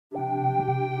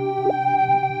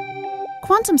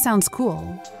Quantum sounds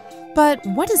cool, but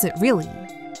what is it really?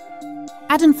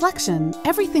 At Infleqtion,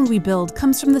 everything we build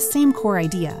comes from the same core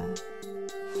idea: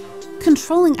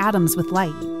 controlling atoms with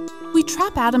light. We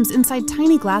trap atoms inside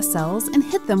tiny glass cells and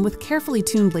hit them with carefully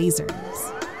tuned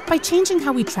lasers. By changing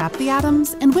how we trap the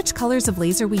atoms and which colors of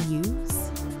laser we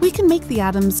use, we can make the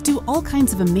atoms do all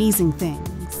kinds of amazing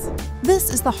things.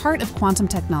 This is the heart of quantum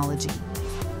technology.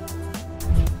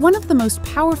 One of the most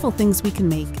powerful things we can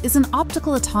make is an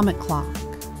optical atomic clock,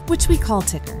 which we call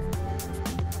Tiqker.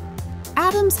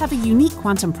 Atoms have a unique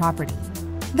quantum property.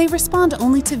 They respond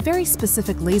only to very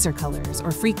specific laser colors or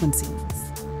frequencies.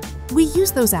 We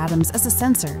use those atoms as a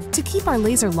sensor to keep our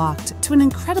laser locked to an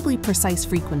incredibly precise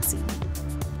frequency.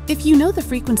 If you know the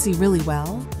frequency really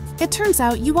well, it turns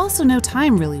out you also know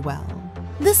time really well.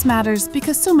 This matters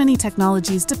because so many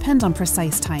technologies depend on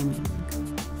precise timing.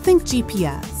 Think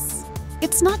GPS.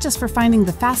 It's not just for finding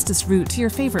the fastest route to your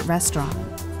favorite restaurant.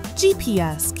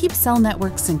 GPS keeps cell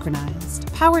networks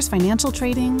synchronized, powers financial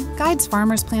trading, guides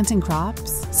farmers planting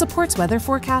crops, supports weather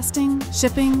forecasting,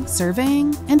 shipping,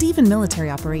 surveying, and even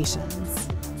military operations.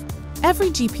 Every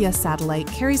GPS satellite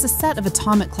carries a set of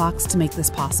atomic clocks to make this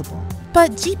possible.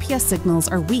 But GPS signals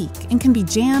are weak and can be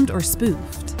jammed or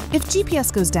spoofed. If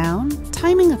GPS goes down,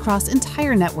 timing across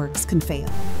entire networks can fail.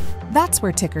 That's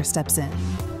where Tiqker steps in,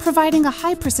 providing a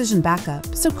high-precision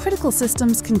backup so critical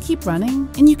systems can keep running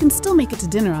and you can still make it to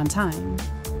dinner on time.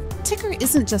 Tiqker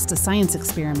isn't just a science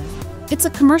experiment. It's a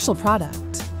commercial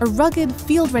product, a rugged,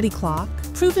 field-ready clock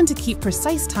proven to keep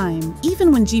precise time even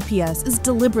when GPS is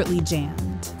deliberately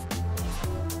jammed.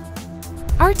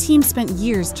 Our team spent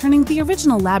years turning the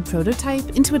original lab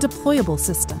prototype into a deployable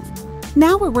system.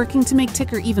 Now we're working to make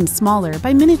Tiqker even smaller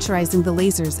by miniaturizing the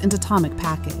lasers and atomic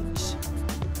package.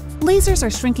 Lasers are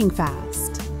shrinking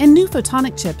fast, and new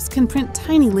photonic chips can print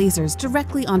tiny lasers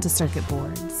directly onto circuit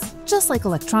boards, just like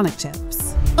electronic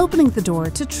chips, opening the door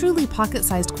to truly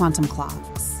pocket-sized quantum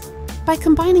clocks. By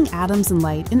combining atoms and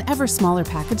light in ever smaller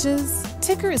packages,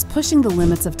 Tiqker is pushing the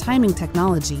limits of timing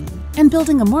technology and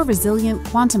building a more resilient,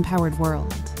 quantum-powered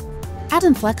world. At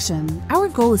Infleqtion, our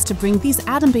goal is to bring these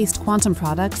atom-based quantum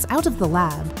products out of the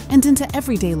lab and into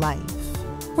everyday life,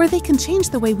 where they can change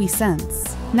the way we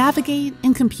sense, navigate,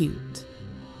 and compute.